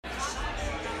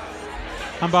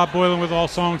I'm Bob Boylan with All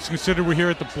Songs Considered. We're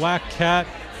here at the Black Cat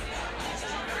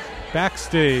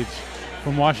backstage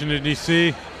from Washington,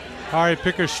 D.C. Harry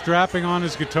Picker strapping on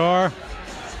his guitar.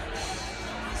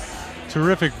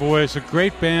 Terrific voice, a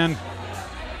great band.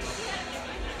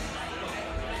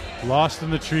 Lost in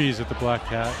the trees at the Black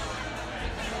Cat.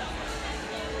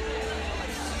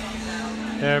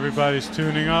 Everybody's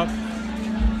tuning up.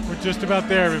 We're just about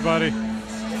there, everybody.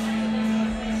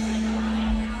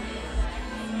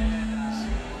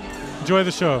 Enjoy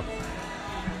the show.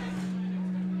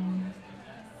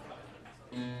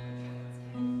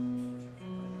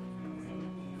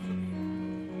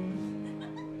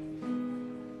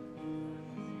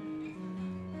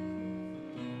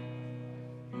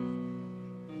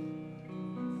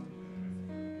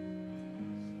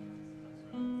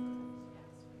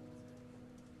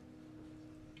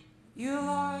 You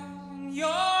lie in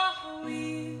your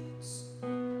weeds.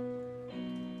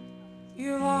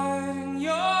 You lie in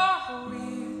your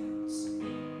weeds.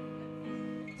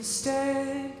 The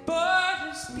state bird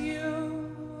is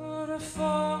beautiful,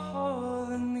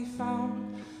 and we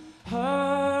found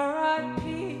her at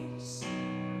peace.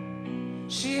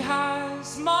 She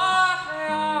has my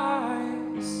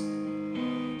eyes.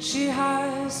 She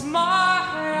has my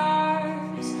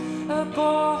eyes. A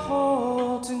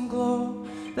golden glow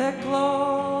that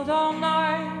glowed all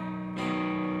night.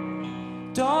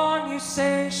 Don't you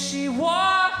say she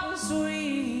was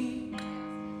weak.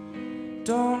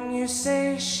 Don't you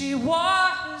say she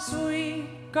was weak.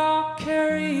 I'll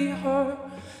carry her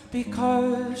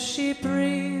because she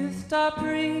breathed. I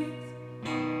breathe.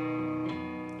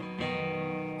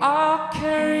 I'll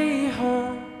carry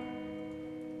her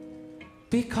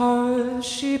because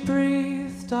she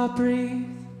breathed. I breathe.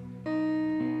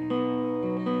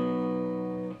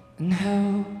 And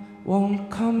hell won't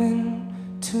come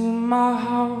into my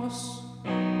house,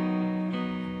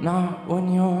 not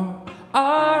when you're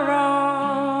around.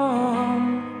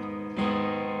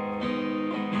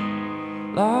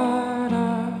 La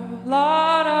da,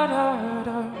 la da da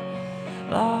da,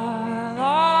 la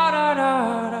la da da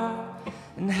da.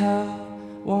 And hell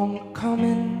won't come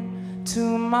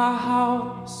into my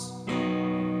house,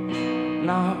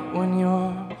 not when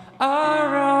you're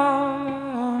around.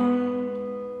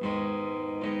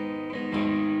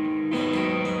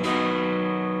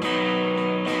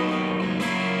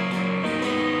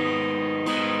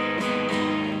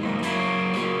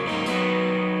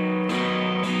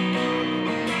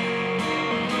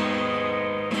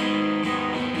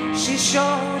 She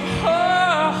showed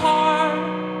her heart.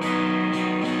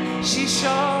 She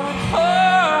showed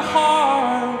her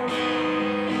heart.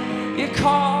 You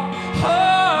caught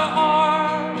her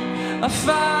arm a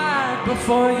fight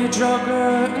before you drug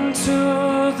her into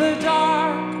the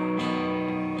dark.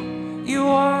 You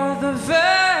were the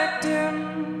victim.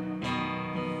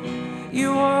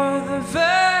 You were the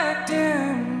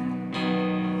victim.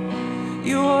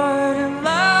 You wouldn't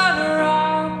let her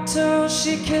out till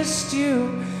she kissed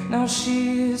you. Now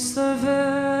she's the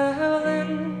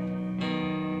villain.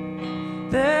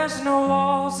 There's no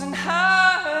walls in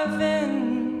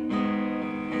heaven.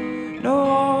 No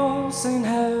walls in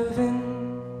heaven.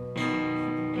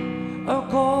 A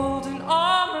golden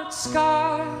armored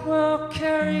sky will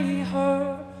carry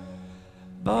her,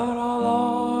 but I'll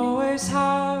always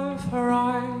have her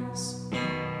eyes.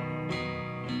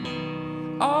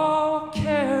 I'll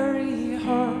carry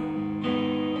her,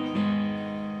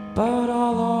 but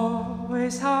I'll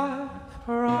always have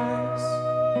her eyes.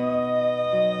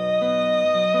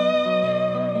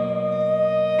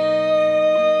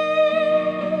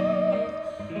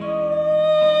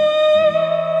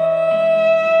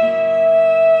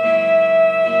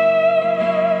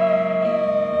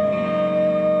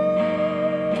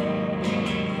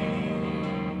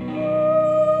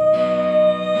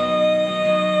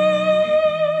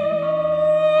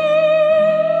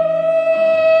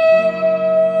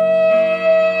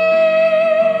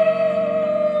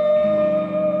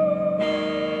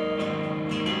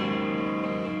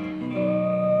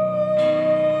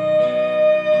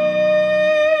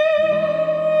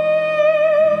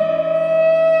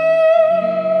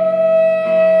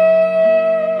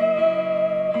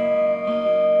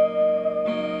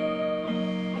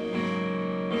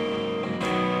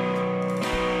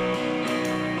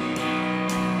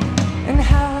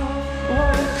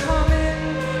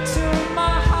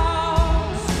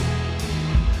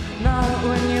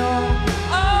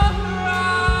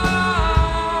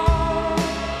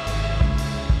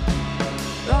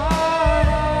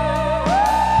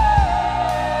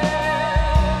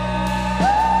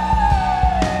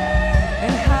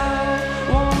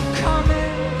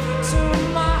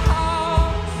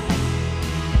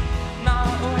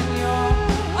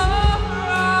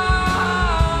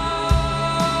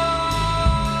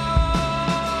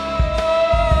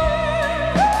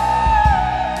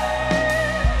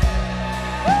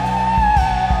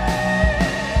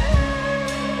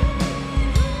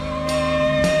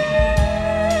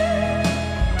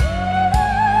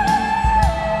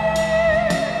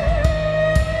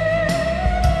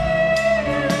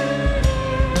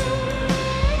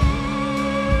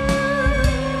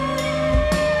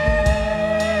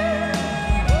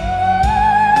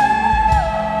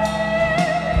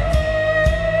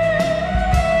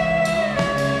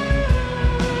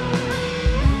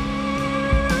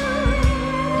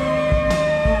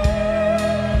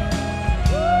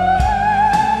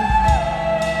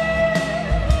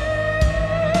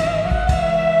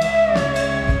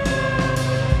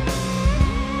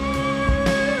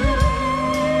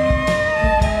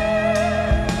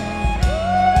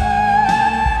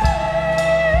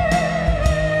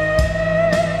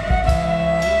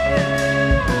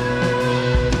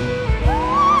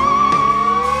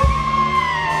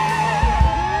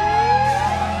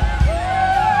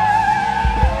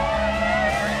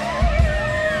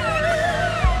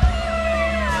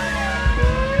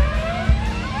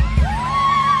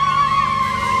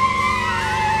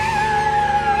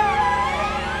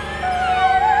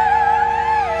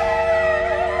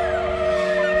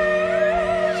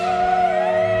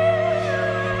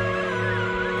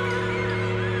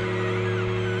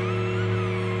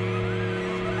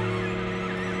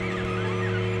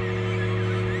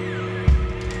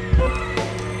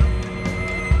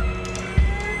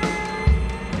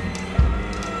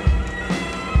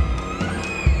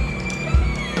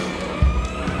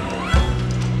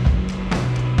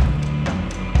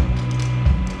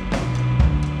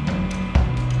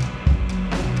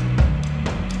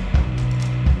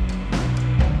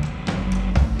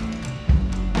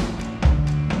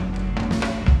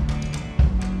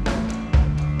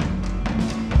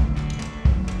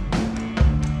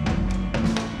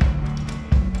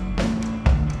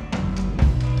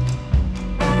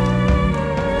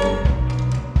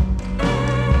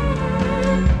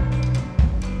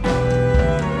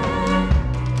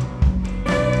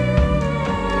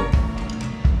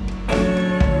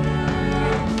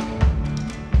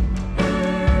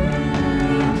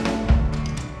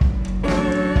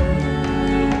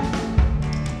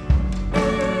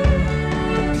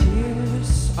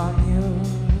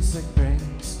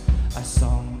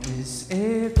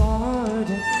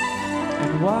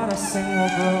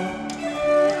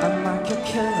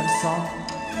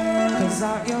 'cause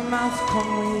out your mouth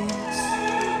come weeds,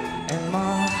 and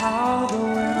my how the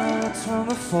winter will turn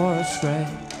the forest gray.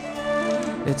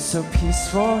 It's so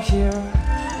peaceful here,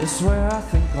 it's where I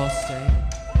think I'll stay.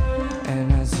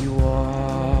 And as you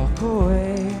walk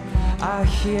away, I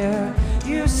hear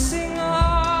you sing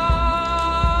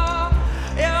on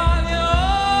your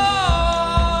own,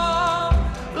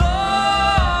 Lord.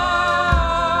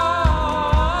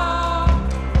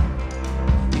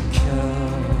 You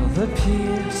kill the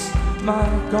peace my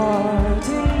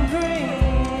garden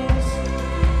brings.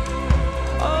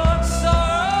 Oh, it's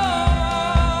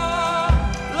sorrow,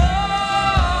 Lord.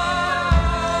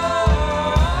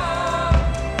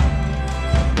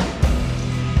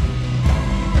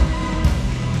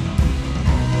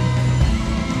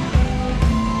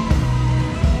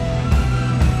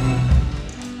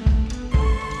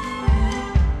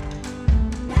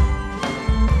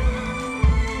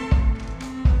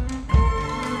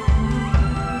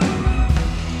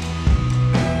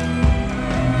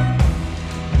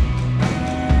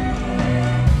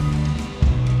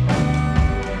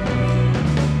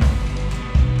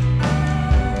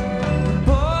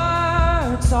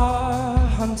 Birds are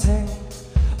hunting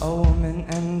a woman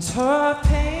and her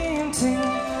painting,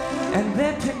 and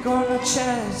they pick on her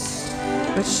chest,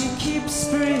 but she keeps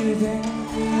breathing.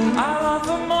 I love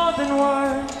her more than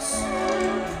words,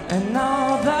 and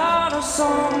now that our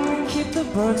song can keep the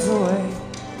birds away.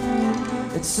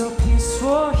 It's so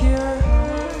peaceful here,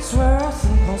 it's where I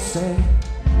think I'll stay.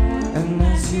 And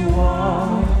as you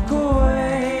walk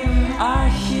away, I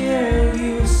hear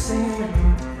you sing.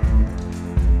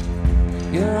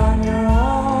 You're on your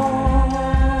own,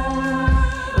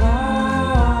 Lord.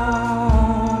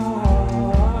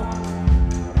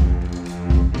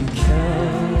 You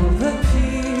kill the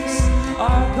peace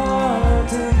our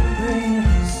garden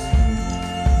brings.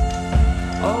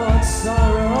 Oh, it's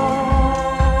sorrow,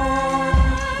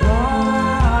 Lord.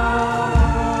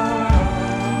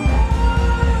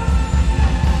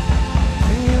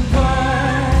 And you're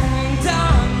burning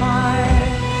down my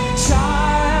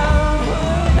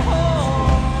childhood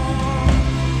home.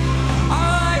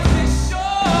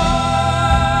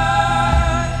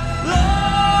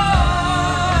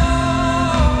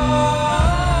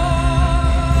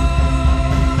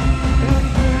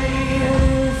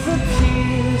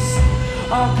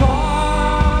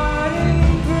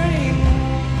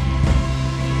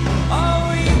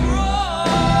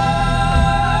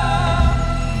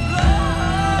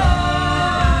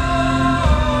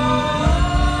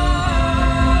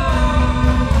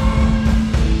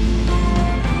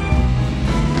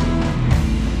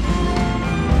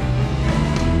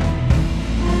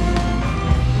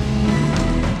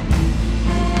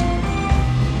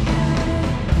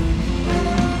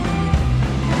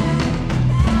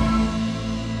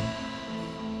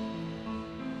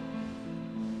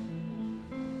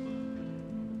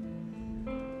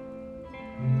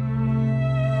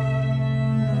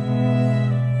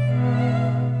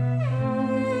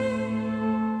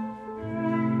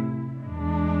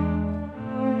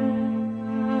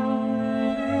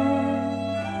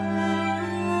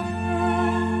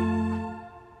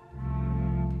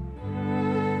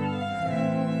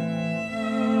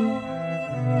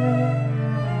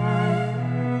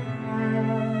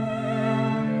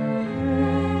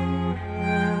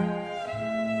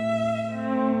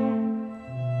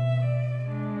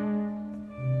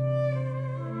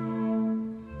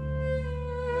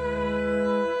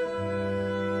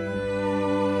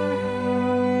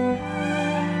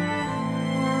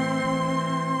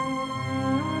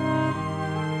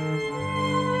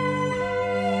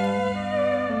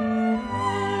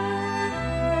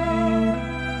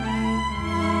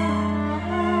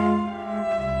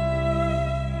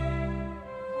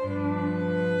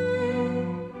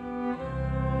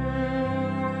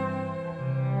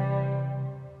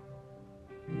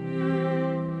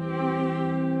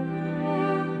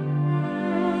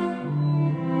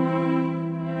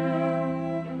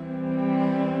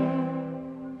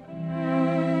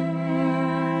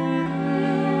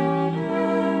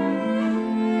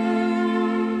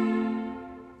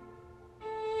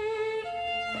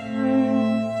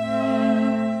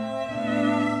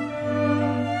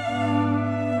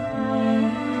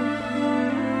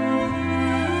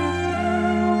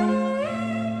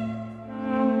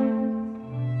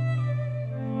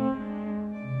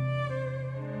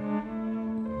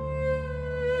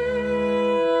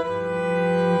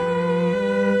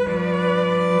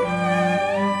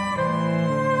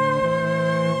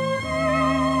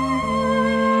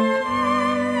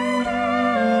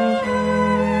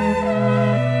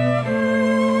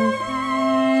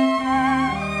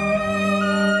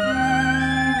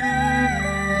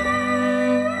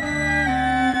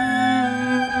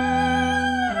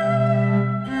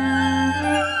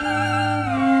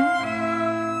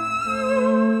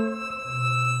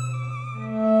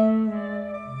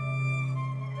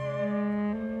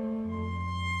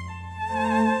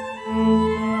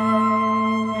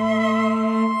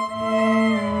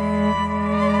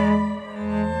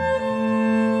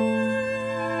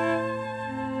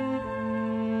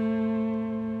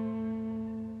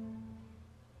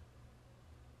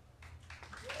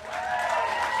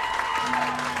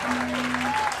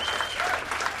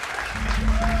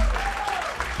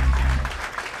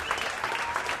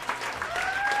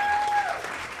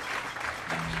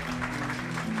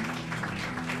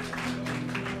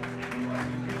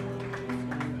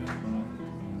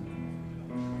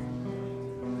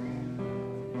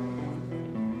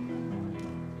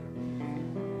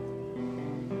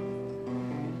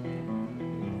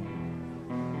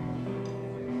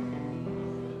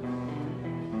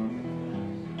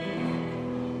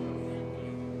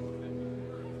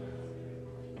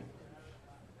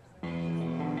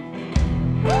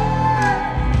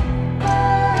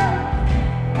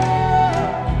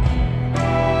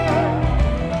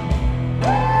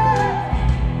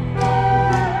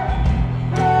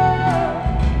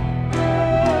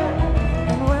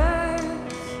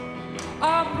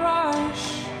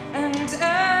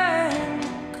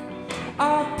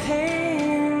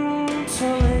 to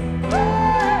lake.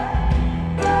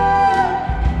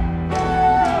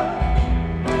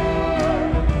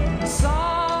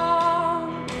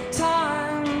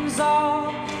 Sometimes all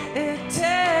it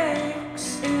takes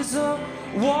is a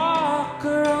walk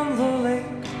around the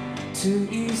lake to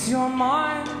ease your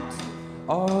mind.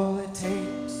 All it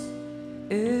takes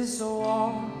is a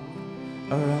walk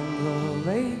around the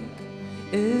lake,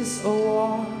 is a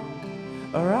walk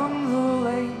around the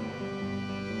lake.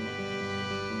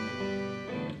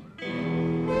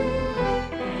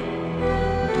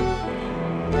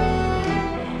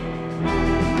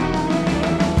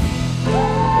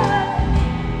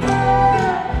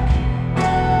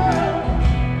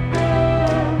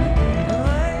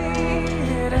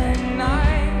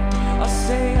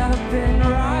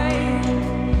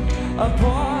 A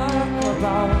book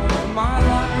about my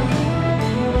life.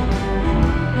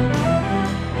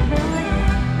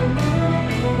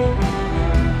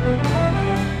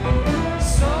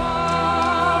 So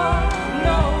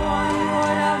no one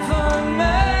would ever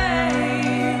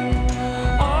make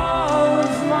all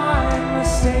of my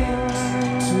mistakes.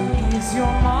 To ease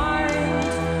your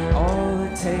mind, all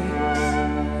it takes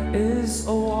is a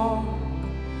walk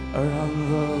around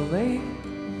the lake,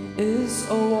 is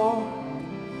a walk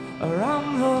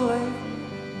around the lake.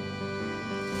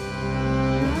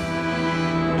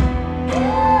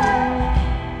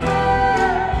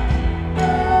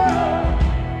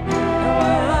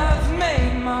 Well, I've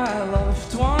made my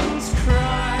loved ones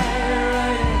cry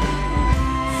right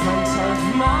in front of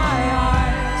my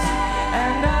eyes,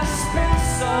 and I spent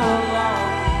so long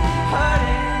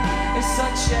hurting in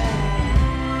such a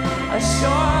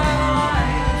short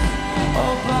life.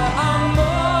 Oh, but I'm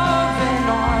moving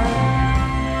on.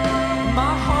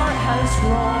 My heart has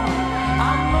grown,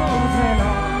 I'm moving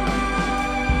on.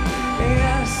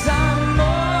 Yes, I'm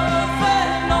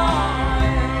moving on.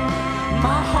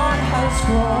 My heart has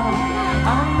grown,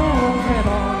 I'm moving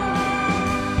on.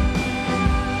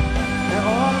 And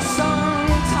oh,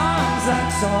 sometimes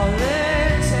that's all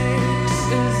it takes,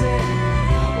 is it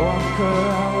walk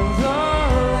around the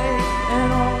lake.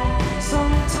 And oh,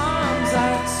 sometimes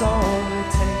that's all it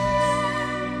takes,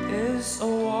 is a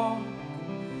walk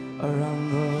around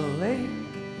the lake,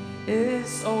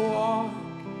 is a walk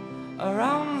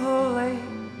around the lake,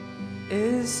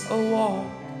 is a walk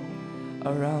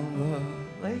around the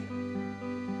lake.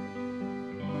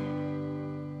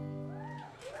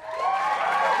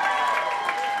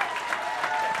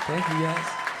 Thank you, guys.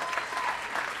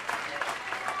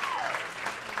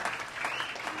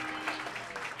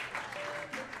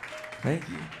 Thank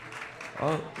you.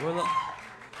 Oh, we're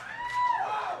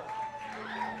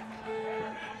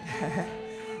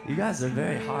you guys are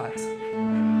very hot.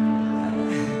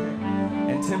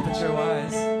 And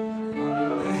temperature-wise. It's a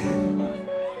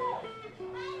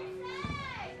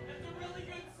really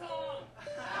good song.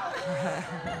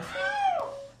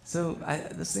 So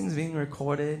this thing's being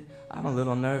recorded. I'm a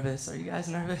little nervous. Are you guys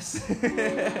nervous?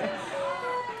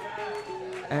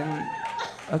 And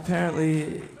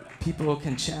apparently people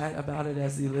can chat about it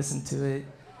as they listen to it.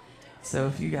 So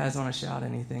if you guys want to shout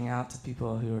anything out to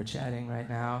people who are chatting right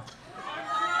now.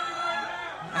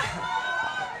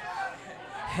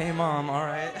 Hey, Mom, all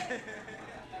right?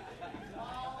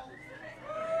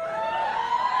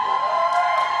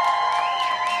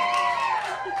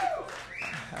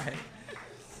 All right.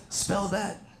 Spell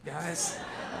that, guys.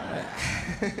 All right.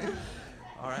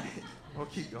 All right. We'll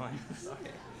keep going. Sorry.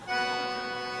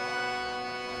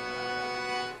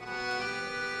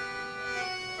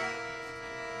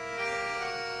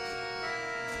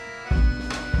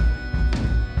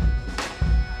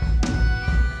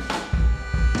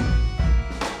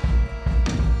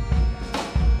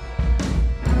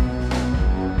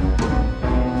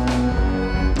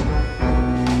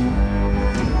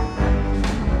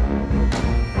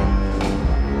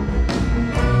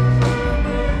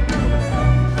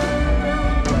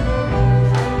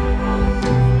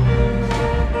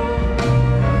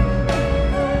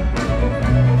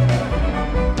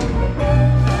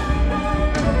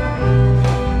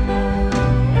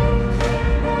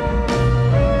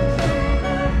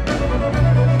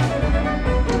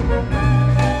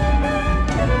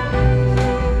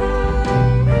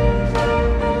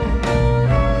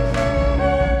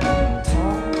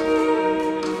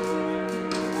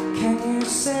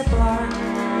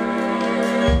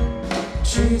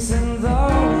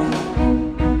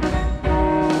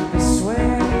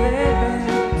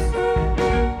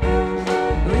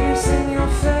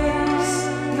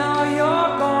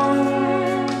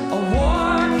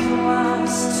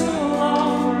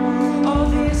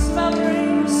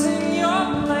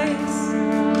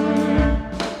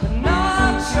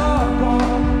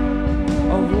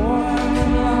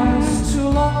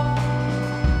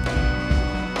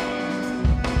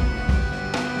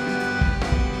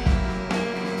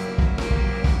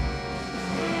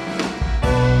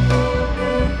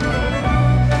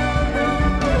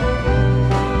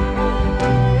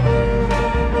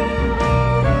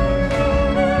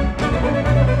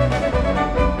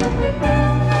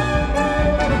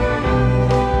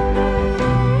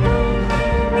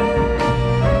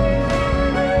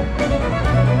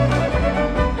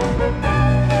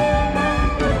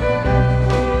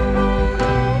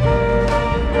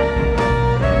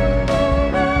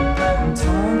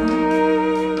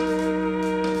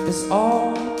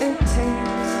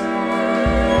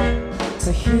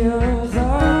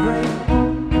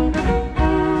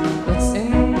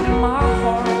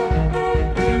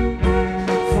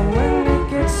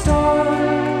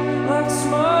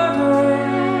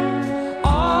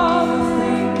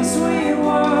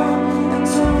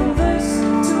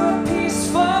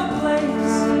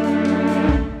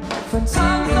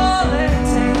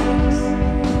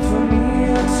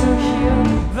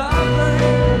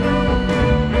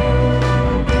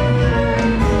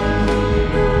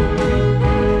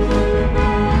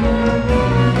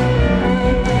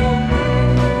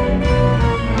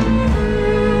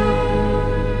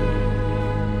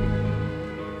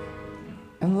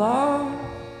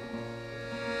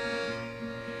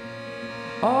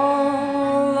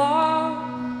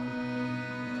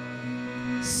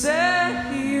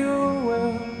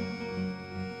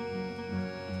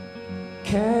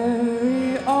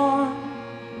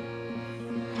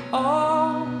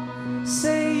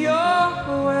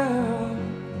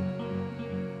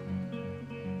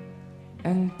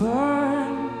 and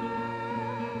burn.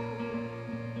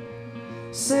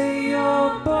 Say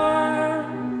you'll burn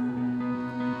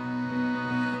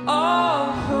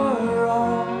all her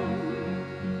own.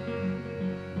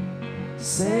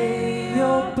 Say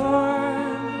you'll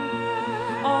burn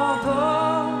all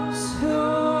those who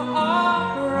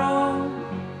are wrong.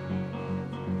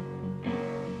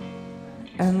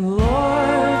 And Lord,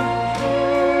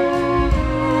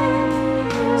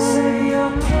 say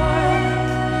you'll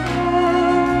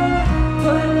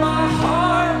put my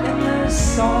heart in this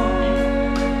song.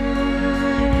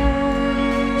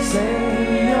 Say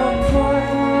you'll put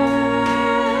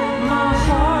my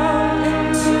heart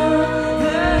into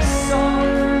this song.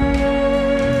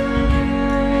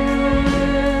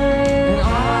 And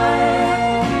I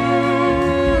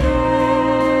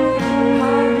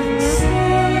haven't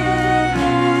seen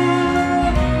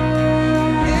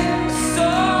in so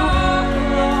long.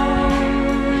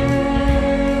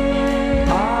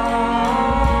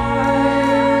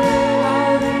 I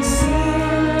haven't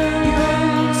seen you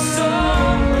in so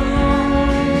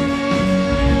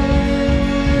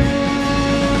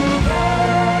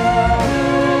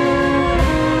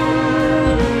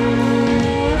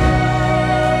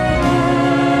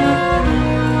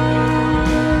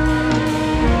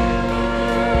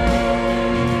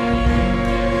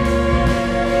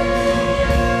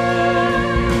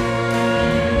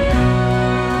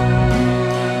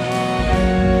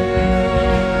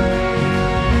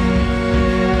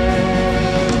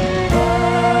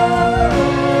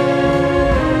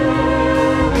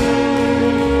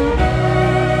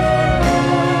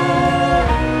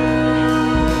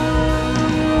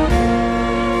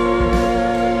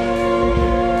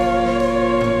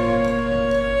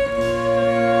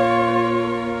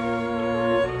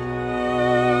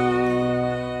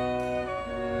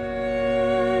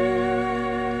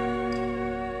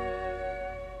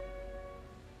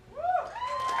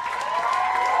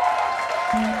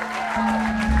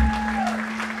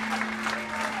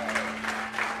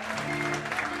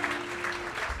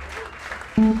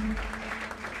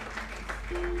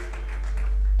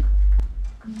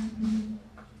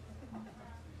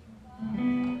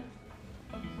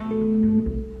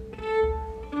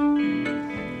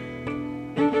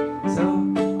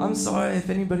I'm sorry if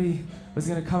anybody was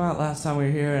gonna come out last time we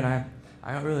were here and I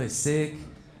got really sick.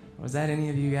 Was that any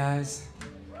of you guys?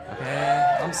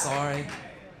 Okay, I'm sorry.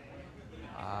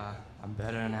 I'm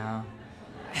better now.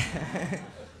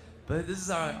 But this is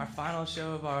our final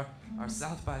show of our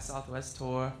South by Southwest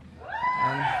tour.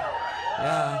 And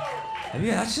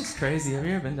yeah, that's just crazy. Have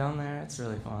you ever been down there? It's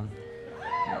really fun.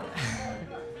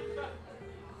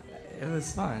 It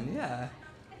was fun, yeah.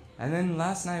 And then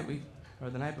last night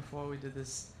the night before, we did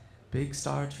this Big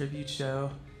Star tribute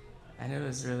show, and it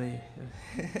was really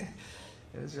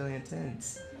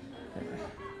intense.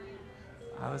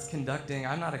 I was conducting.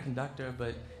 I'm not a conductor,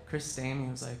 but Chris Stamey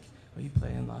was like, "Well, you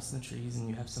play in Lost in the Trees, and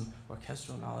you have some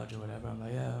orchestral knowledge or whatever." I'm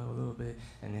like, "Yeah, a little bit."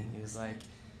 And then he was like,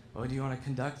 "Well, do you want to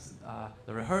conduct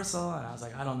the rehearsal?" And I was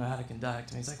like, "I don't know how to conduct."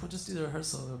 And he's like, "Well, just do the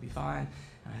rehearsal. It'll be fine."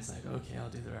 And I was like, "Okay, I'll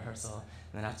do the rehearsal."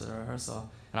 And then after the rehearsal,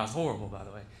 and I was horrible, by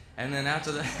the way. And then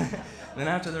after the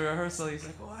rehearsal, he's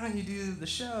like, "Well, why don't you do the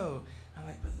show?" I'm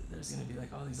like, "But there's gonna be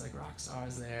like all these like rock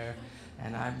stars there,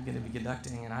 and I'm gonna be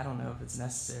conducting, and I don't know if it's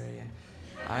necessary." And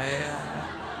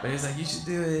but he was like, "You should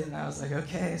do it." And I was like,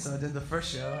 "Okay." So I did the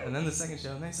first show, and then the second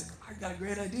show, and then he's like, "I got a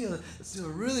great idea. Let's do a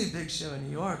really big show in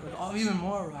New York with even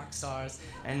more rock stars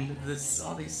and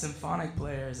all these symphonic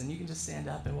players, and you can just stand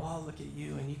up and we'll all look at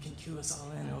you, and you can cue us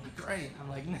all in. It'll be great." I'm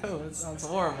like, "No, it sounds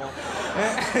horrible."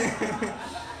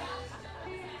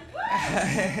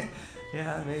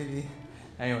 Yeah, maybe.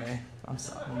 Anyway, I'm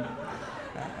sorry.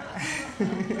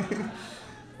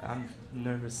 I'm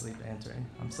nervously bantering.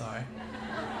 I'm sorry.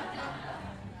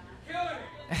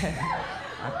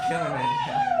 I'm killing it.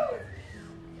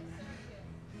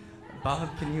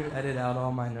 Bob, can you edit out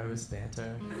all my nervous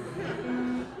banter?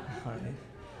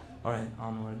 All right,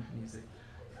 onward, music.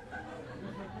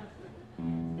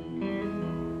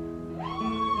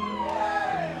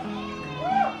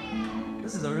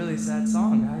 This is a really sad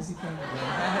song, guys. You can't do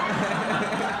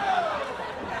that.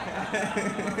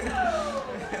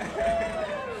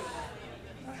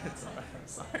 It's all right, I'm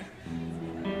sorry.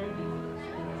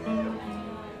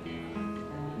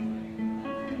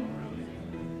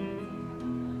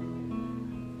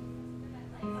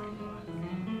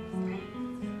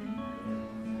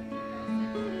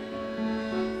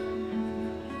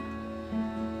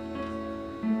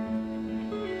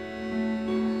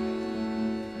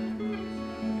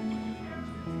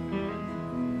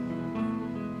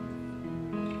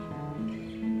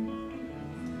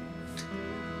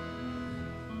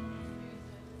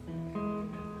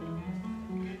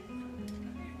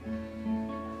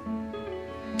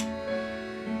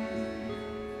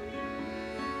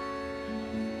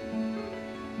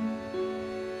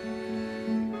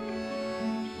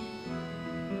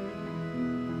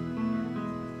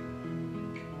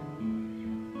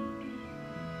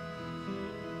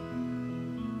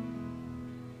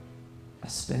 I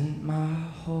spent my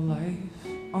whole life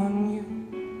on you,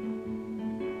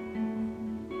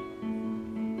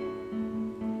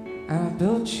 and I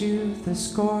built you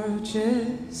this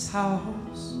gorgeous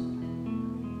house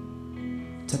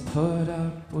to put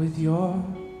up with your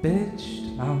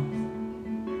bitched mouth.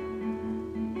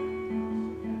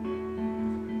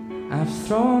 I've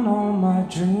thrown all my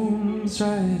dreams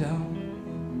right out,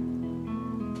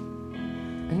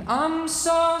 and I'm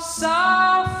so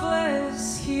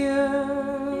selfless here,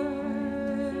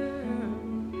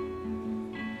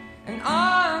 and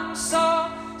I'm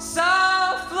so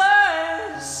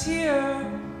selfless here.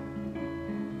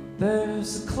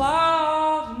 There's a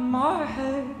cloud in my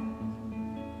head,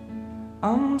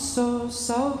 I'm so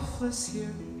selfless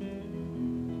here.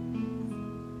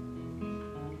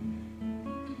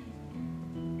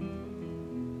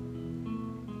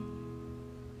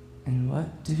 And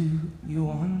what do you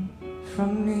want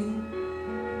from me?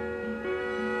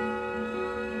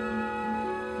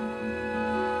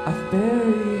 I've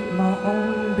buried my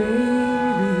own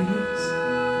babies,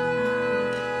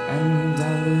 and I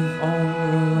live all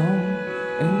alone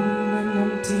in an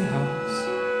empty house.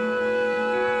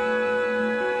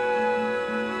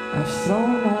 I've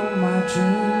thrown all my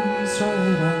dreams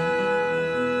right out,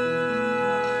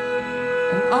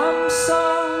 and I'm so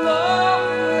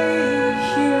lonely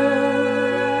here.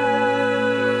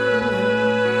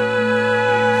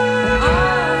 And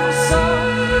I'm so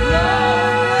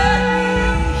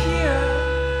lonely here.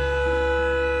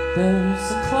 There's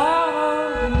a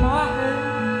cloud in my head,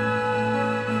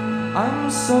 I'm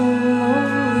so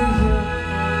lonely here.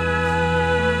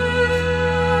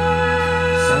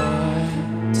 So I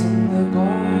tend the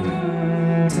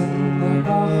garden, tend the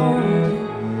garden,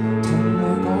 tend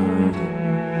the garden,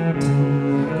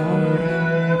 tend the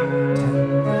garden,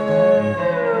 tend the garden,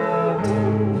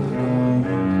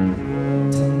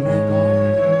 tend the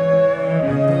garden. I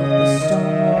built the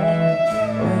stone wall.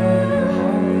 Where are you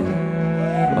hiding?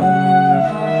 Where are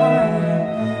you hiding?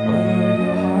 Where are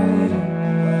you hiding?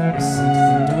 There's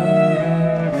something dirty,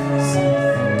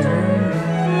 something dirty.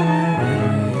 Where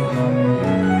are you hiding? Where are you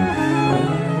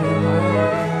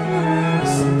hiding?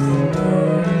 There's something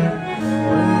dirty.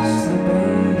 Where's the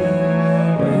baby?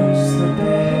 Where's the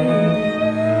baby?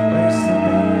 Where's the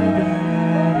baby?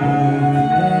 Move the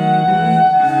baby.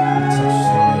 You touch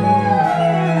the baby.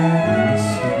 You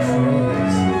must be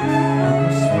crazy. I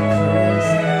must be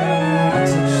crazy. I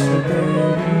touch the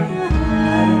baby.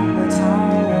 High in the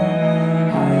tower.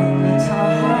 High in the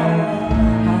tower.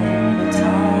 High in the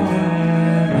tower.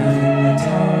 Right in the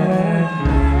tower.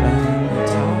 Right in the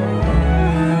tower.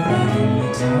 Right in the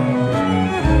tower.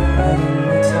 Right in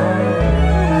the tower.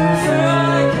 For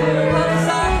all I care, 'cause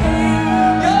I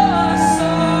hate your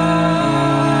soul.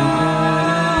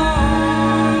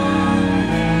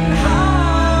 How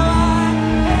I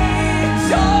hate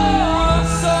your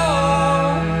soul.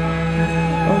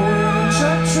 Oh, you're in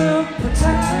church to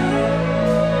protect me.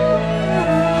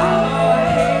 How I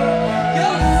hate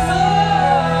your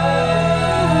soul.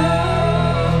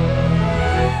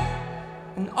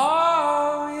 And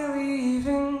are we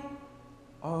leaving?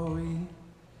 Are we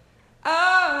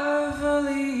ever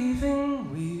leaving?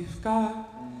 We've got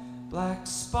black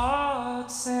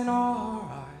spots in our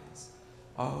eyes.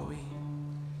 Are we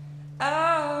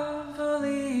ever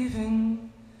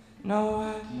leaving? No,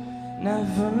 I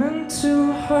never meant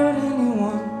to hurt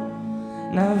anyone.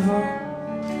 Never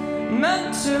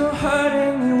meant to hurt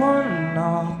anyone.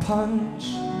 I'll punch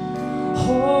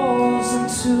holes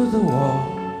into the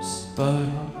walls, but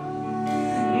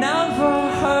never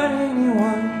hurt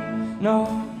anyone. No,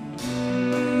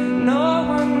 no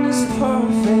one is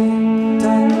perfect, I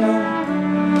know.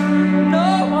 No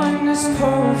one is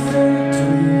perfect.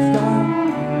 We've got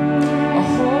a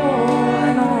hole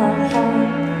in our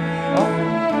heart. Oh,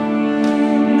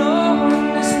 no one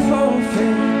is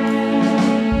perfect.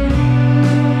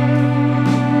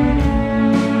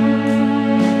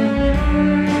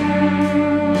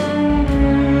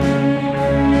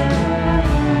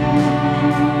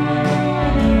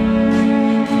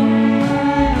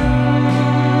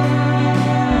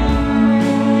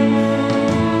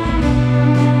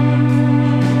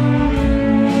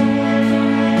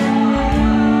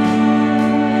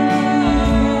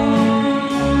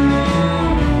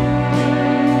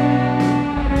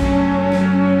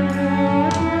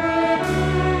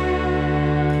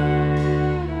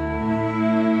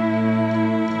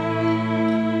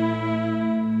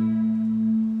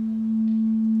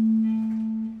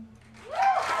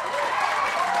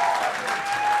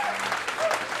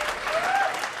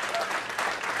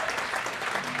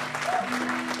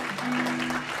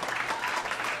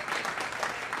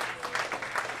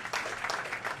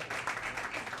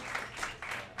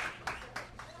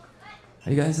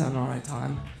 you guys having all right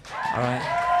time? All right.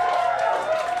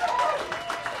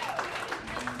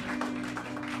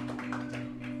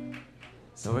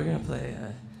 So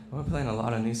we're playing a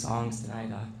lot of new songs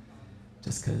tonight,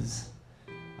 just because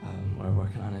we're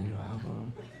working on a new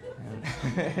album.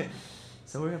 And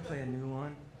so we're gonna play a new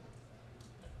one.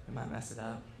 We might mess it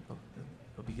up.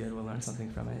 It'll be good. We'll learn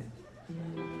something from it.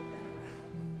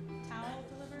 Towel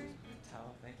delivery?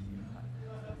 Towel, thank you.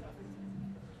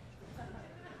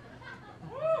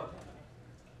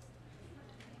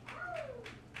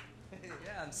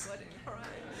 Yeah, I'm sweating. All right.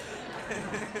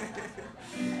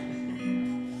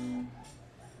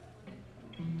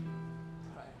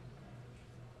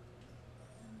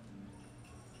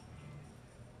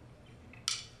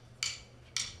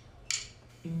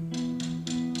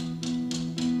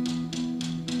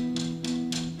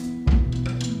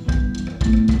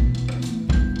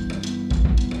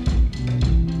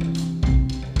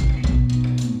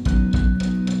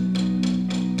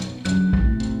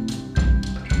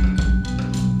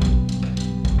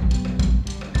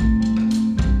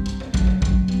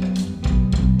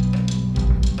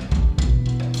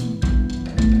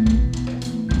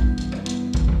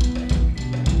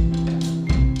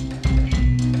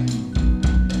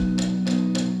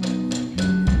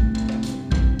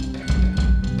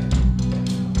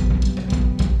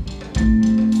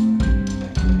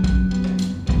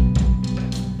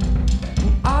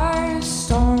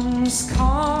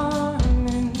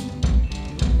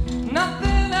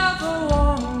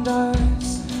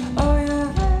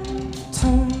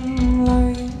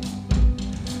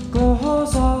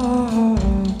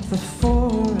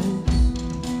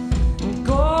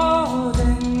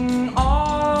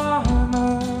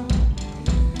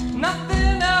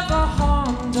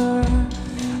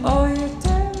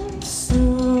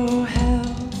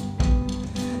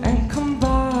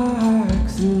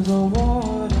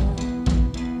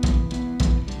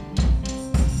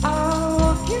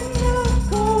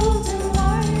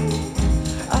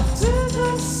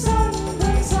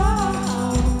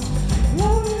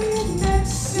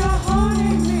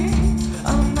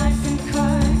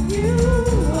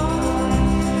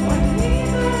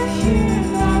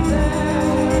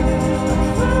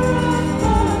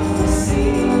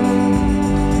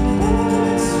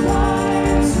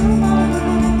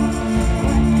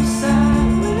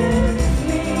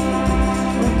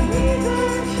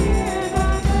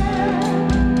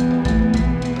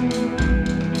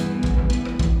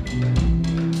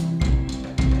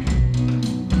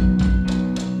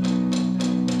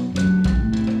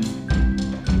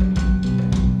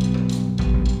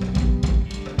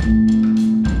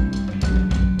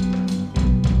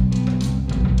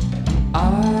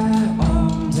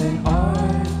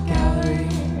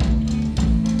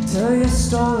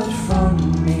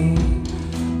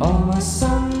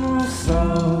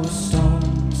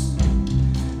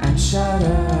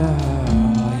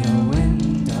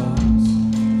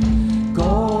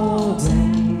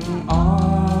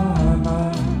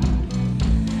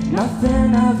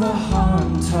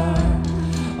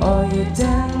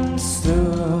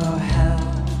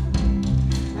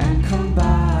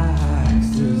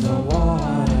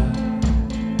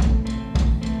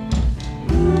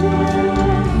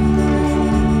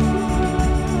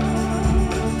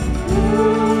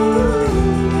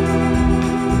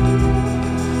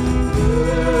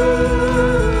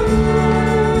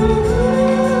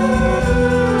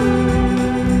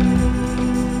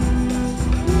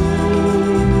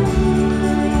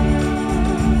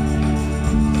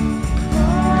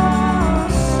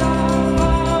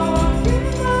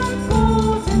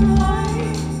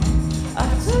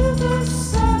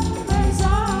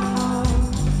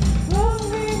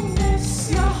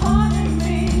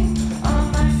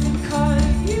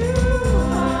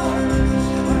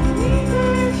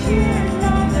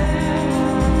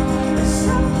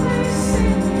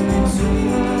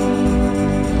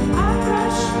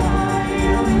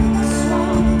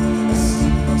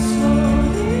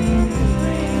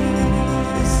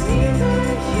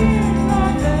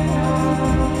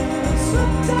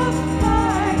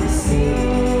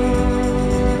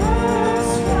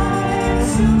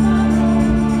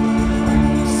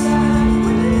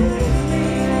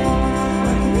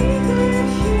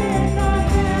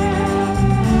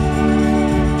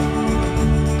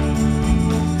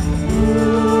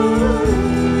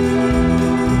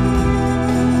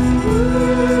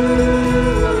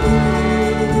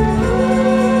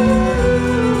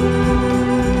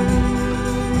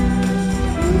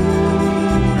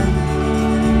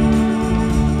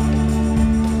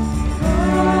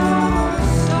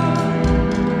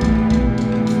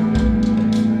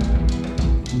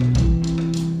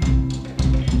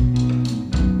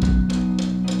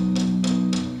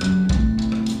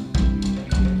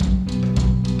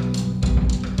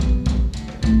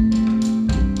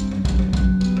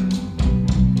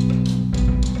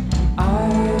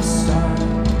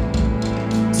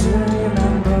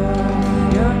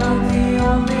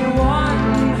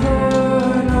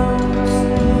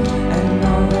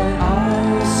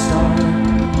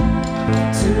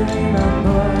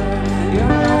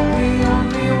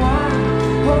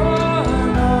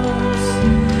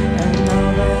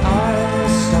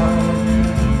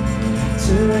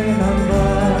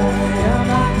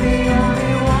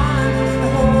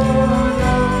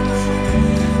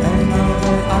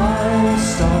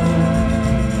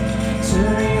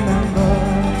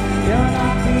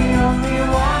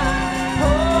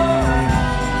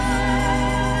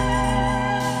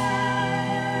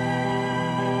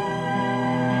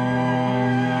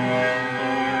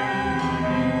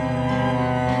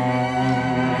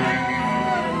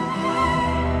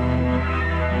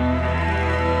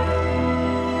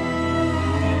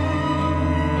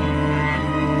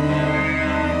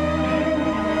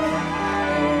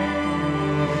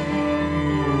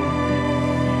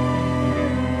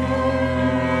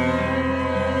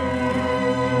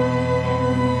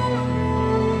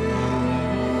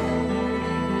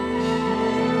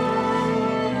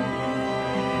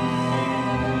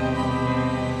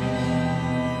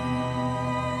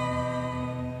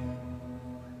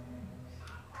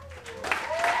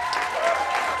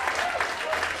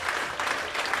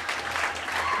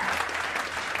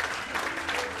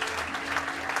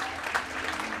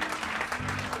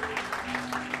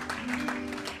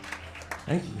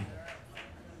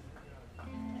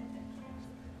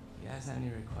 guys have any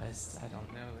requests? I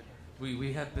don't know.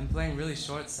 We have been playing really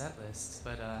short set lists,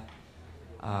 but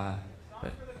all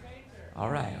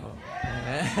right.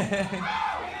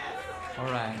 All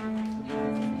right.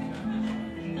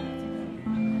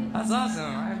 That's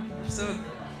awesome.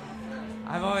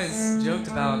 I've always joked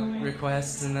about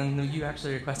requests, and then you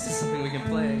actually requested something we can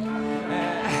play.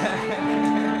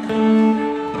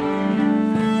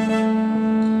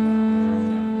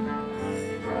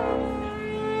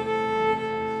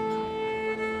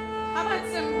 How about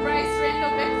some Bryce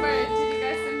Randall Bickford? Did you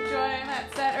guys enjoy that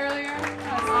set earlier?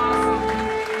 That was awesome.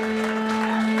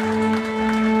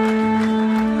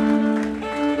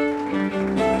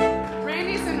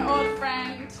 Randy's an old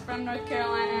friend from North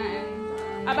Carolina,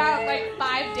 and about like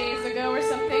 5 days ago or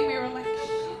something, we were like,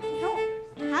 shit, we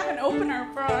don't have an opener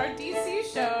for our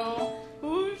DC show.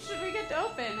 Who should we get to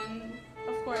open? And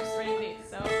of course, Randy.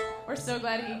 So we're so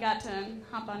glad he got to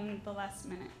hop on the last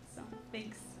minute. So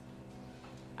thanks.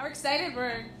 We're excited.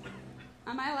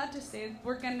 Am I allowed to say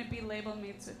we're going to be label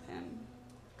mates with him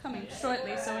coming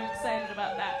shortly? So we're excited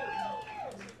about that.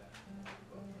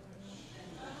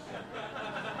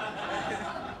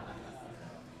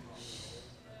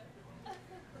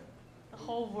 The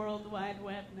whole World Wide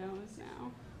Web knows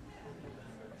now.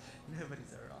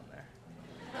 Nobody's ever on there.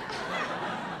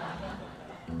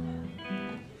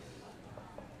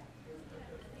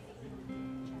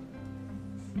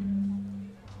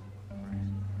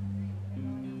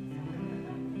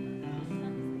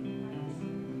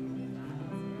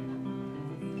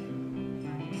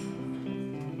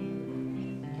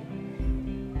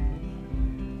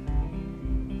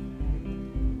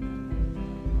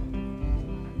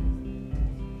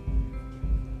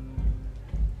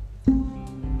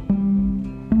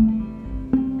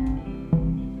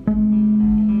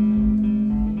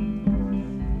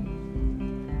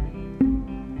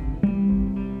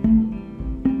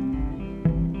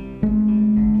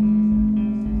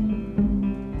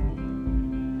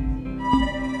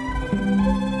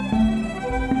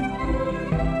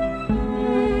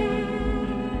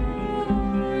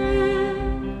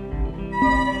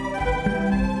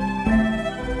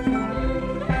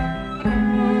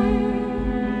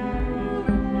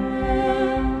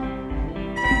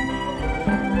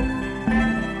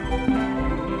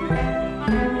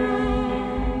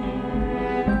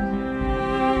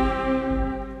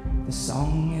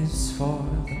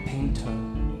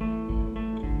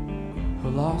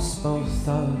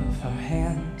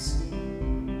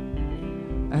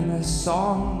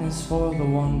 Song is for the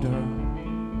wanderer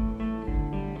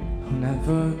who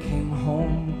never came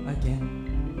home again,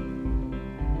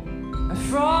 and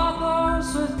for all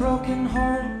those with broken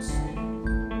hearts.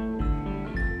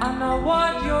 I know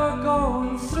what you're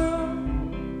going through.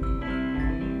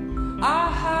 I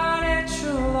had a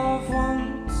true love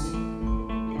once,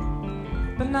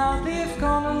 but now they've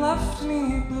gone and left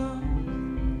me blue.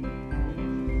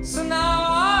 So now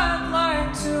I'd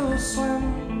like to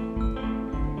swim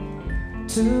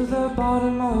to the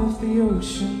bottom of the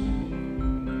ocean,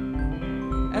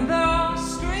 and there I'll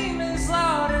scream as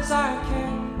loud as I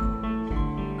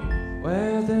can,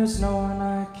 where there's no one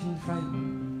I can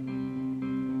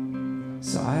frighten.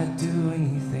 So I'd do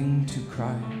anything to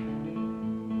cry.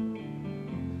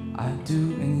 I'd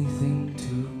do anything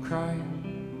to cry.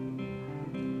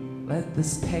 Let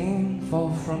this pain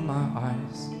fall from my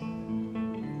eyes,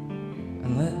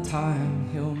 and let time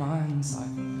heal my inside.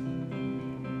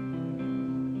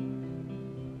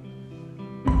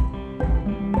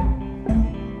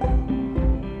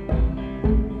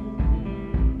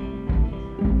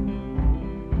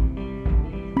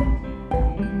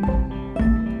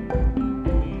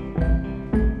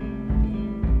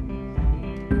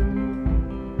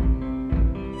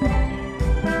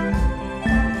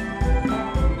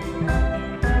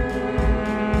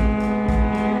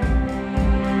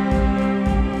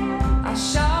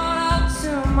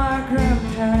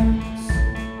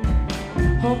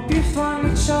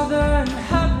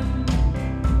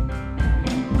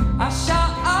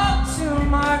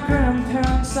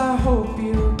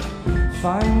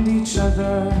 Find each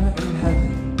other in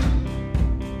heaven.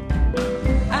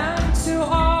 And to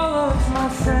all of my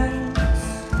friends,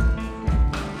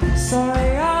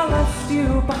 sorry I left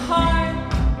you behind.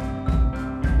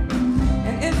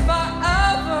 And if I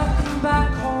ever come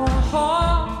back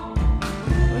home,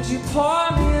 would you pour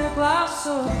me a glass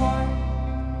of wine?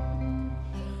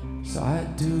 So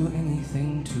I'd do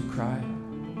anything to cry.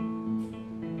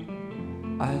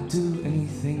 I'd do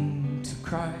anything to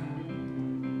cry.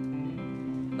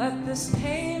 Let this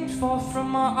pain fall from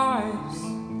my eyes,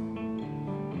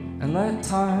 and let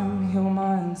time heal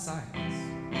my insides.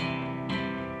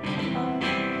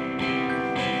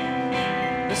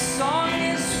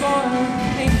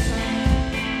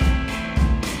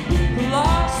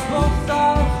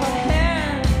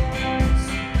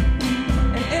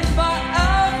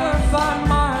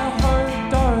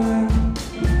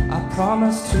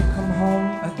 promised to come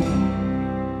home again.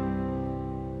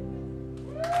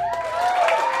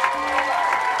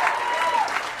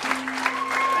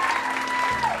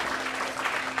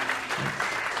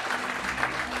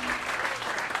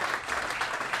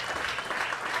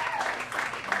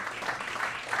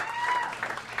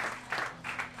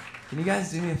 Can you guys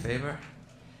do me a favor?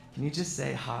 Can you just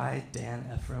say hi, Dan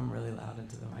Ephraim, really loud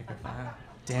into the microphone?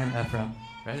 Dan Ephraim.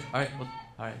 Ready? All right.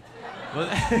 All right.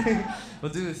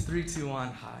 We'll do a 3, 2, 1.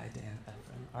 Hi, Dan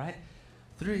Ephraim. All right.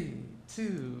 3,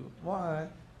 2, 1.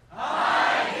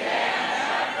 Hi,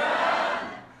 Dan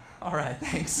Ephraim. All right.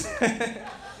 Thanks.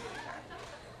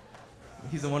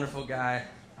 He's a wonderful guy.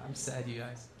 I'm sad you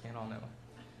guys can't all know him.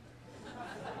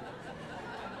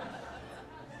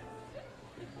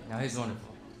 No, he's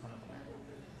wonderful.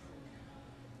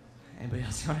 Anybody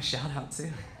else you want to shout out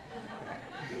to?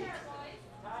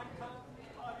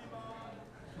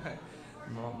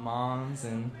 Moms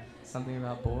and something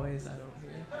about boys, I don't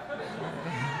hear.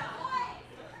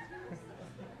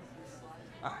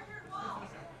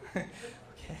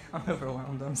 Okay, I'm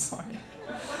overwhelmed, I'm sorry.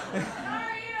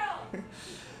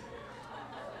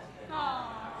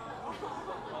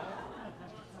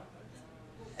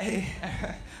 Hey,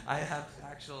 I have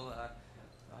actual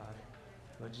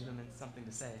legitimate something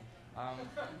to say.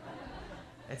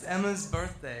 It's Emma's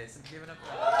birthday, so give it up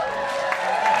for her.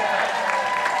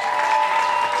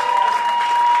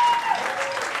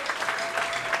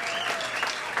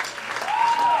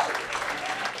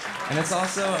 And it's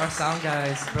also our sound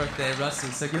guy's birthday, Rusty,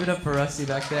 so give it up for Rusty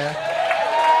back there.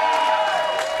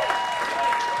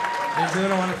 You're doing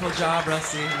a wonderful job,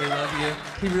 Rusty. We love you.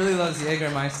 He really loves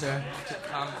Jägermeister.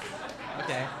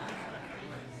 Okay.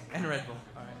 And Red Bull.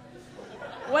 All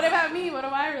right. What about me? What do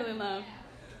I really love?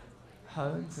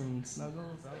 Hugs and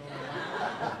snuggles. I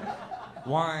don't know.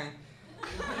 Wine.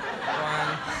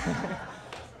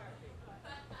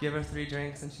 Give her 3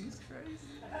 drinks and she's crazy.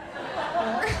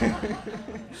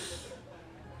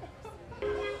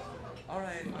 All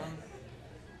right.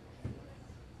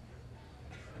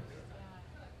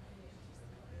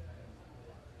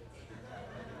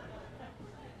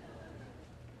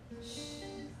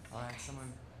 All right.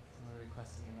 Someone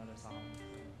requesting another song.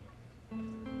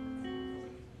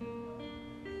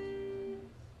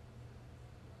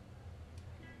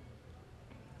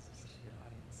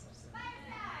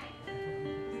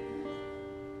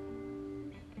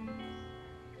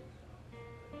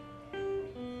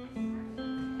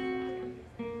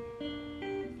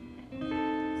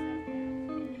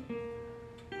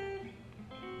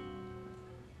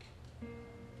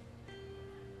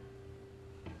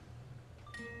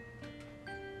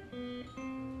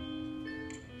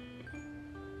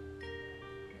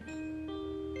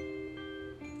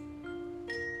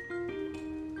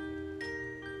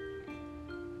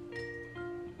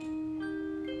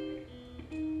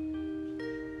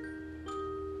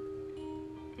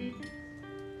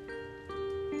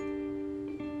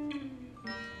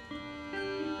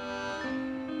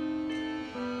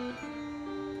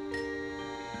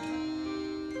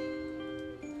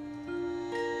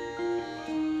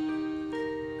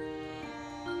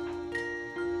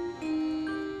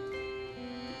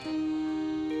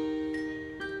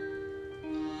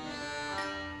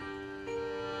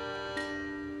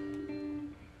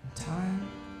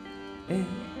 It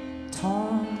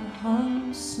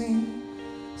taunts me,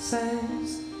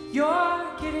 says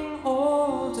you're getting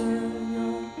older,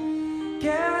 you're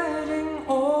getting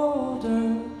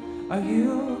older. Are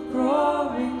you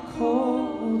growing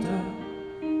colder?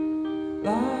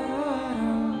 La,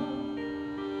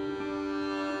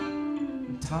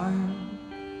 time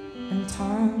and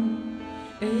time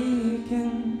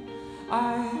again,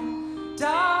 I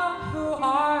doubt who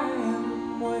I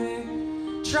am. What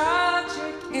a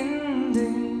tragic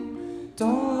ending.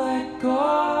 Don't let go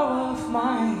of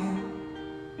my hand.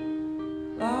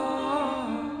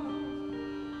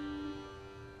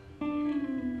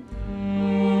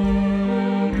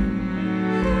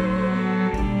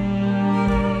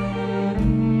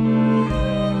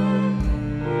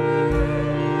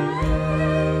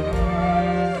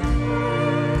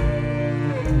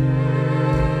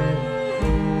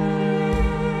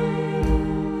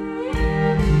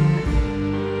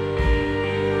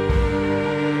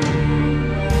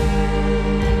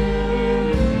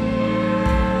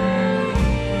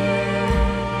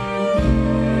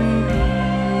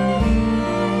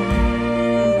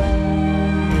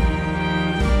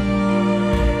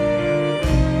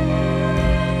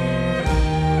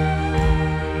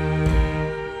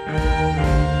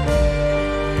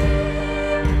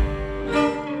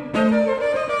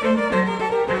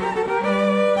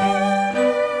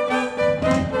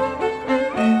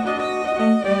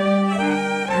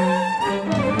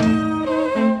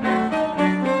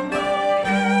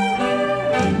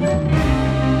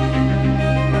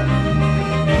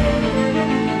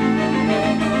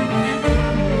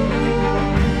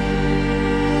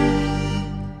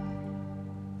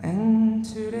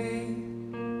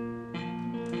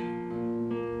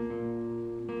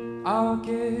 I'll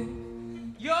give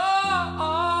you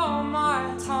all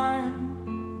my time,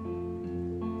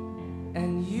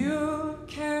 and you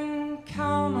can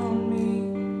count on me,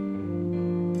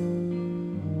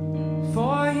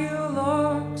 for you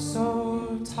look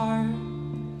so tired.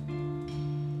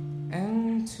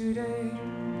 And today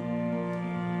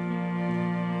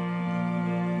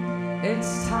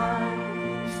it's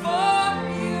time for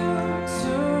you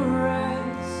to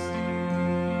rest,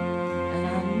 and I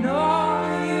know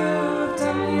you've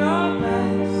done your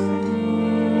best,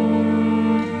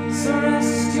 so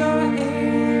rest your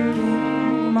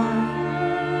aching mind.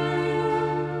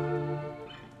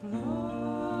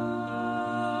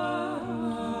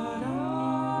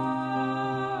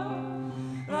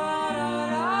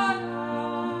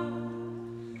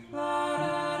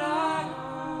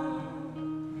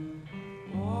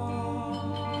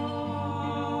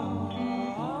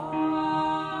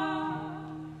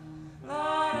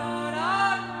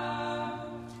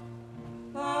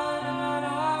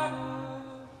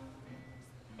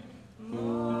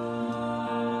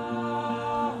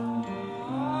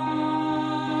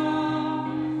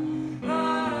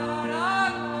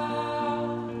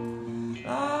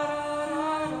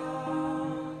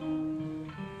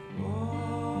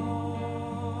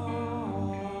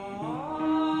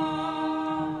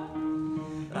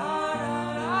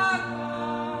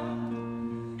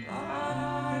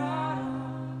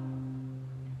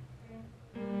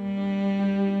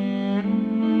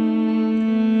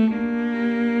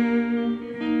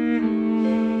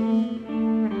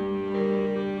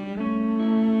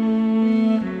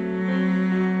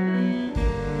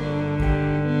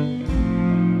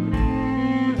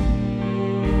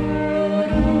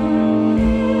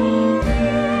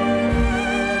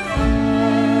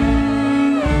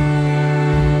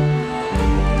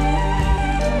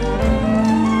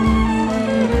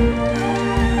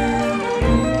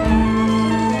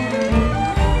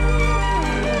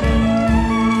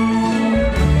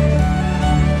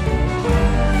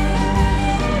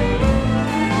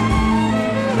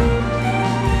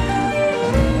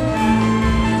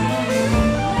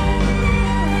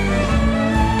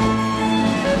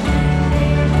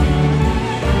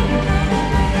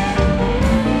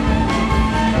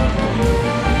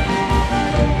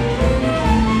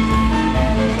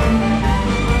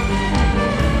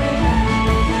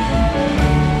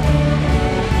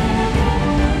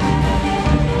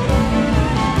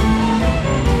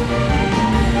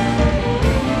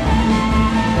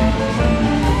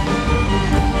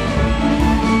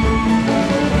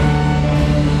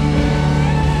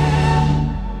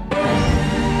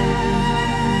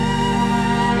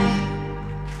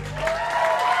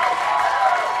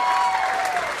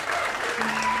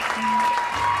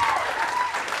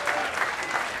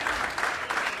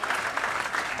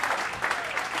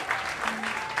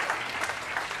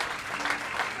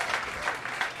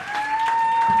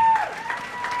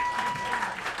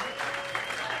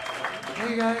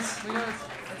 Hey guys, we know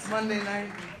it's Monday night.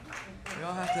 We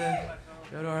all have to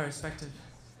go to our respective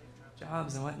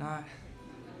jobs and whatnot.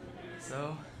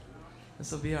 So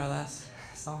this will be our last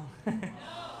song.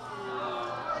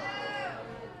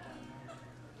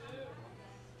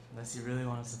 Unless you really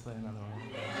want us to play another one.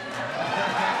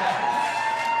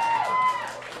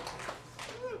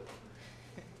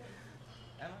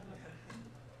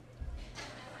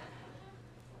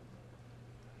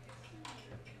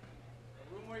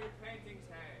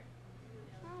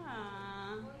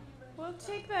 We'll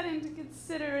take that into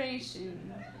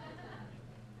consideration.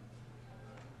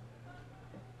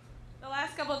 The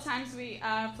last couple of times we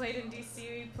played in DC,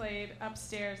 we played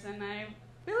upstairs, and I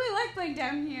really like playing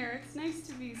down here. It's nice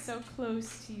to be so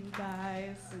close to you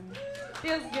guys, and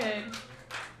feels good.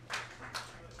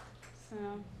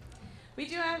 So, we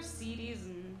do have CDs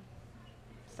and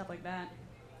stuff like that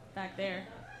back there.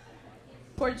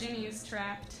 Poor Ginny is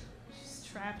trapped. She's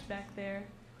trapped back there.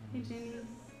 Hey, Ginny.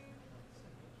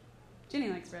 Ginny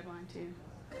likes red wine, too.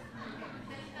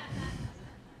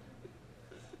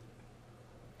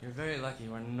 You're very lucky.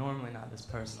 We're normally not this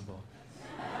personable.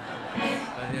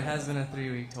 But it has been a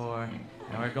 3-week tour,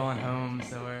 and we're going home,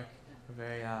 so we're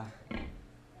very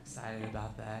excited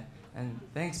about that. And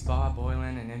thanks, Bob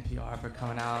Boylan and NPR, for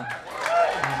coming out.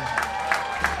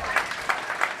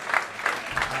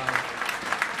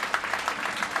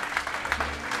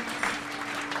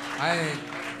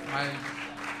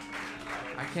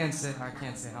 I can't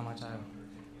say how much I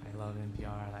love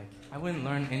NPR. Like, I wouldn't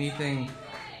learn anything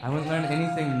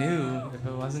new if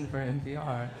it wasn't for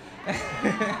NPR.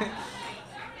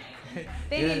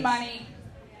 They need money.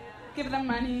 Give them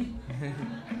money.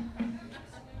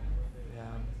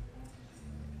 Yeah.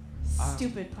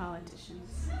 Stupid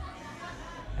politicians.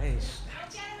 Hey.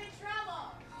 Don't get him in trouble.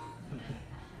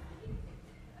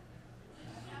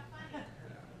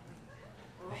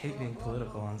 I hate being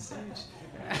political on stage.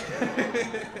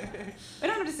 We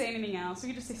don't have to say anything else. We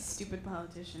can just say stupid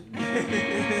politician.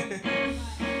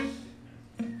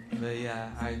 But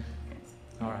yeah,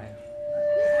 all right.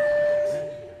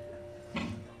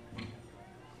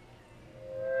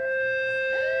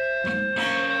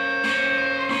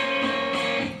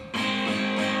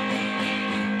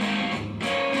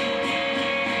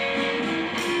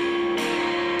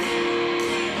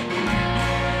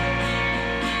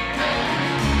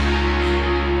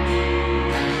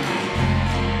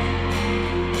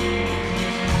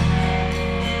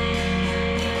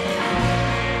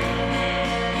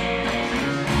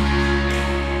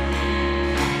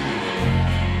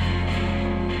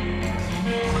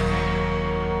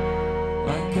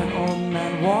 Like an old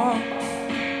man walks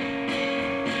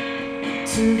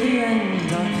to the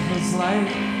end of his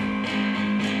life,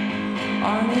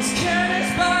 arm is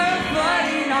careless by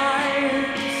bloody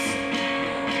knives.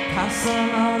 Pass them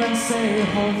out and say,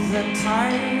 hold them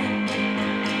tight.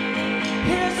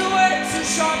 Here's a way too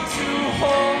sharp to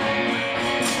hold.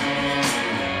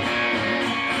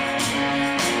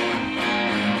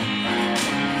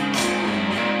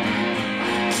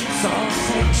 So I'll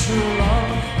take true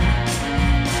love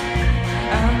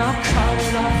and I'll cut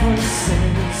it off with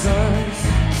scissors.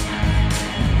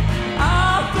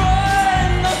 I'll throw it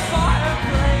in the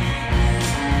fireplace.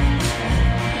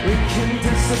 We can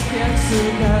disappear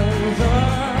together.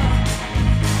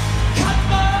 Cut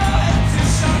my head too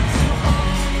sharp to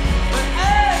hold an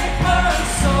apron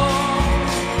soul.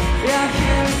 Yeah,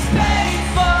 here it's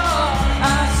painful.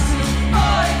 As to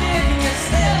forgiving you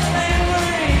still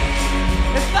angry.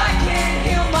 If I can't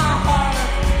heal my heart,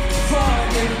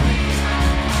 forgive me.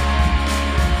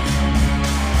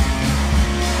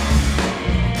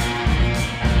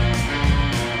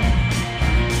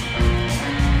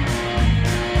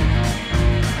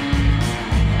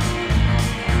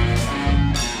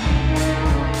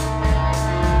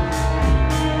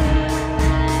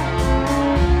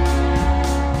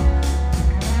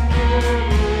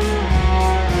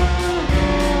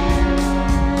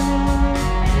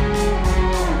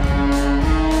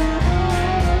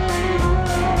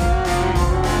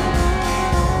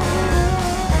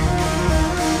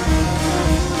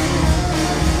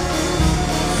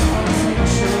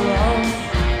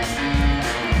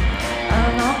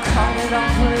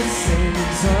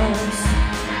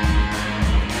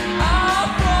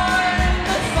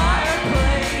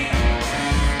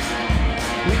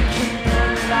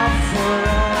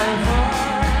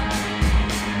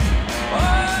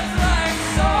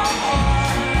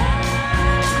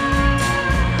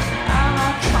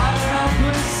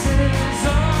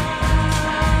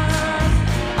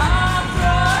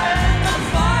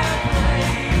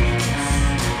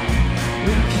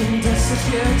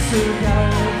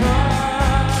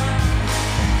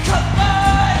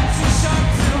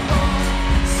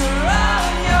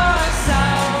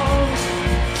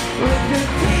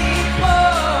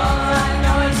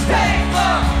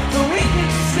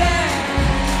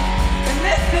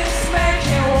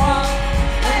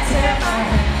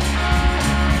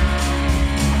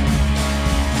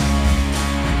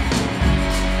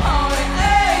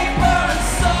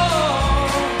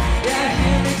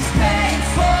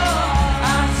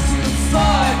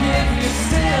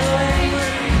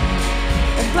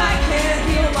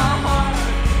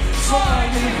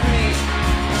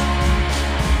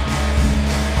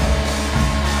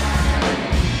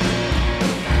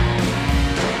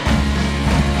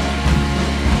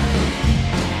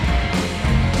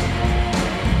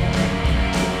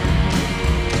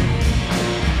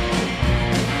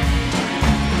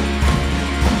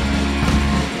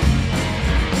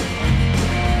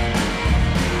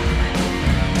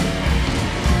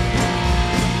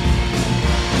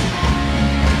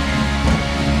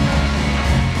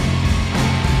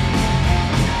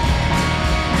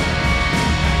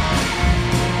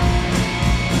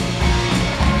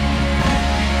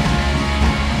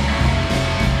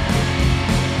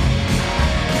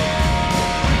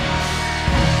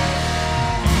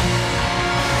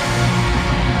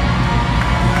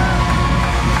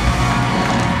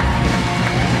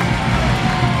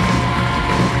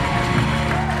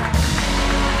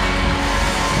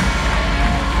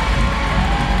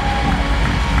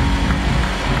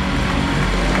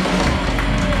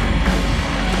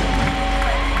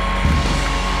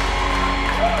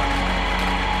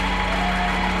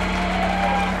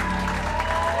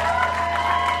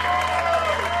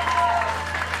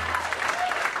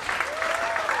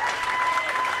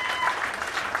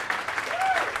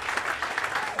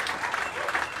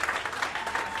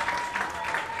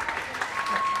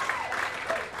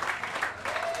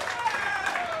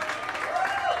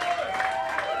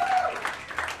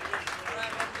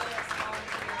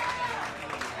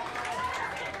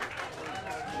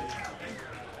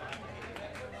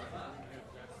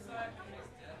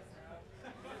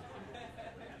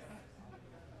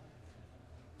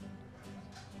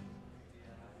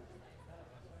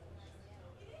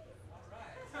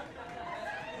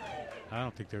 I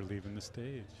don't think they're leaving the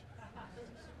stage.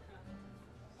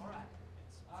 All right.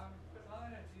 I'll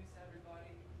introduce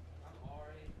everybody. I'm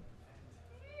Ari,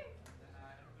 and then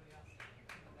everybody else.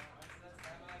 So that's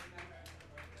Emma.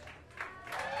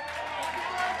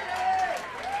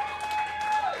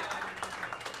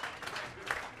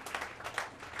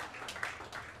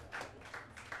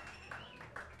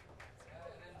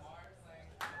 And then Mark playing.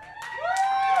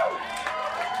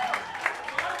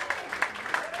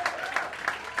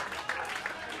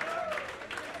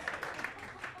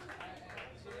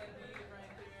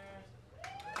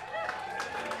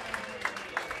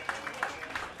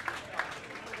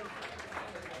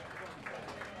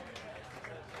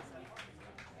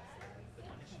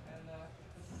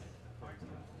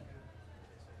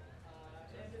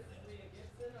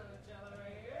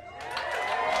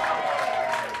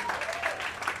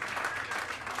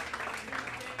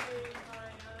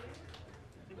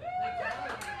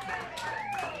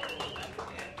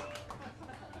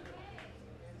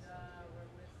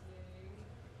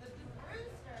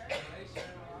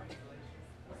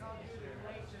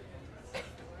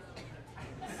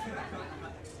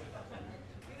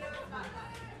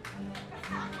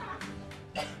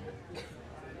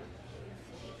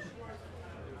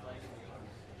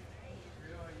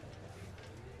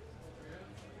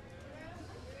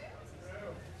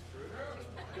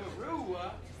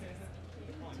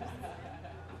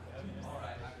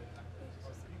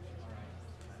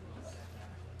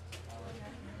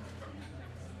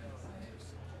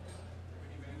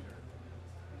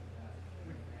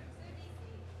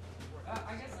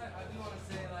 I guess I do want to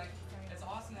say, like, it's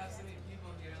awesome to have so many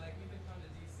people here. Like, we've been coming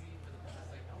to DC for the past,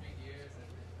 like, 3 years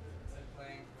and been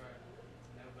playing for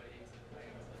nobody except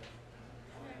playing. So,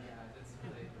 yeah, it's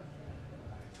really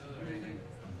exhilarating.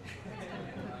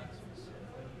 And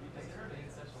just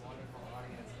being such a wonderful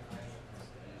audience tonight.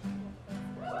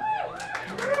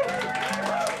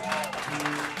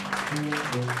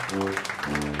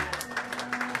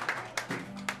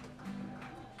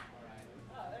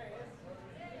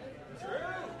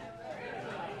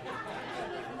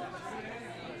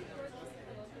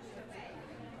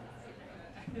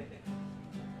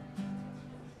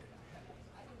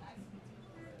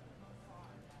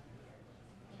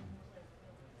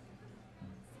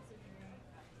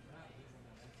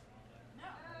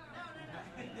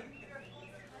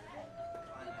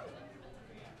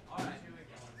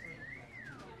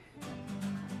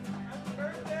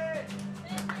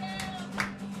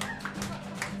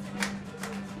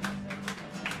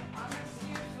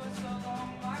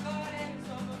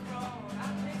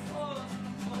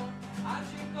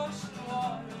 Ocean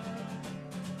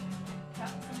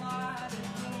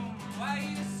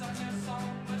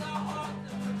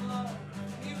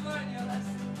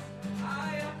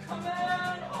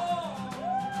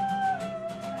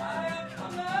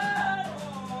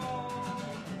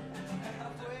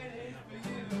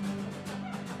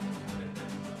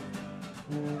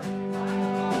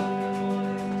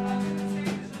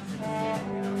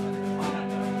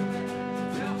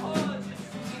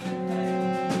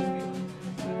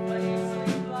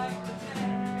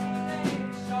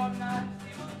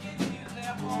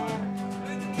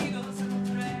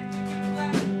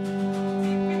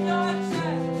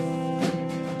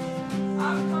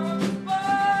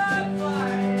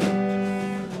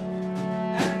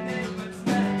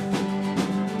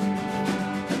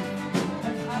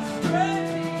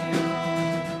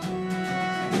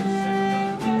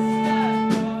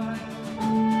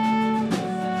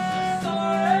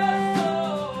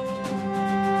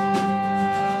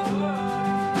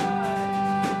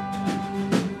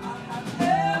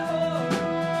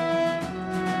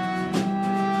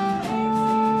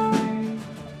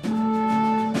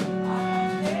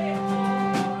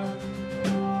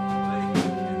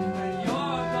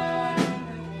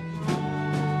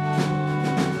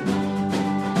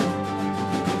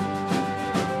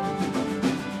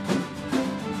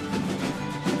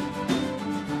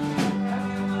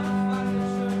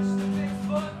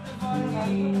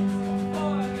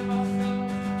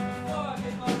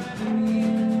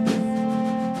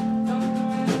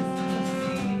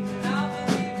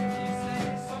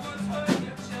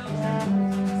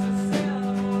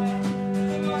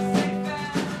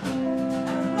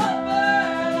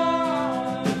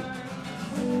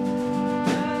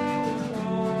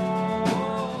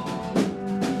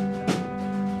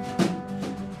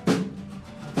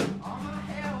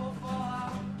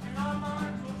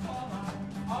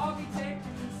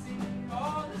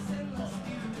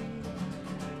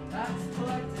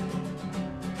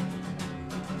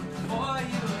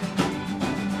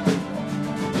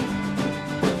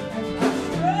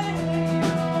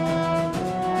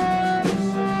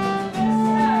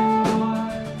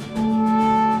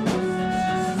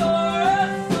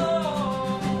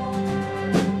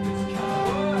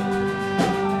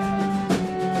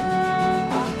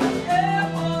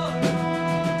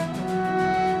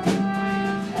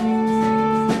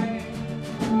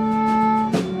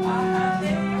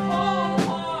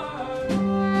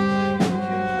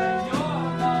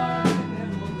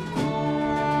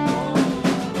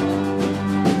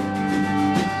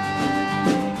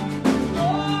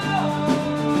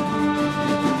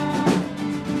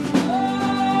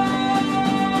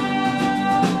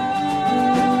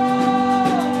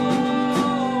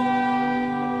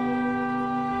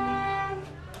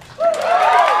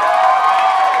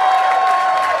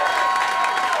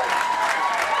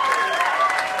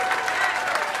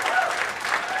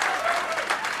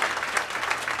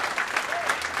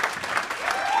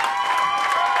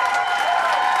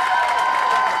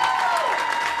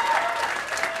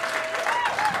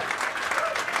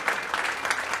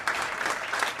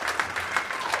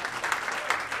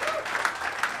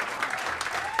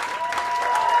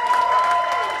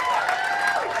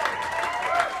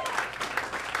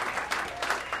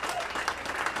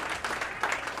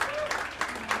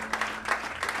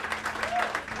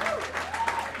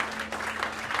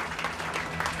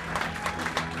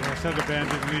Nice how the band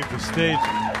didn't leave the stage.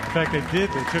 In fact, they did.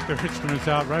 They took their instruments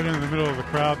out right in the middle of the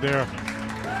crowd there.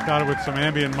 Got it with some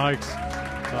ambient mics.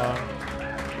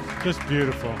 Just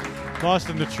beautiful. Lost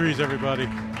in the Trees, everybody.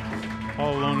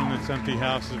 All Alone in This Empty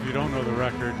House. If you don't know the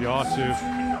record, you ought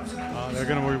to. They're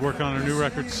going to be working on a new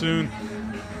record soon.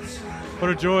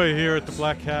 What a joy here at the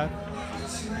Black Cat.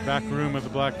 Back room of the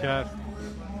Black Cat.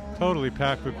 Totally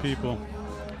packed with people.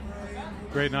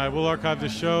 Great night. We'll archive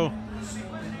this show.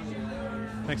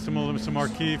 Thanks to Melissa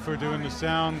Marquis for doing the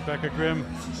sound, Becca Grimm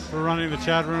for running the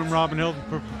chat room, Robin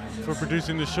Hilton for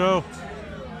producing the show,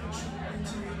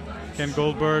 Ken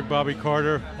Goldberg, Bobby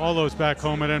Carter, all those back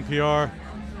home at NPR.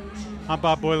 I'm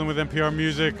Bob Boylan with NPR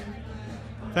Music.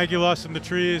 Thank you, Lost in the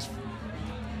Trees.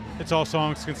 It's All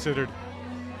Songs Considered.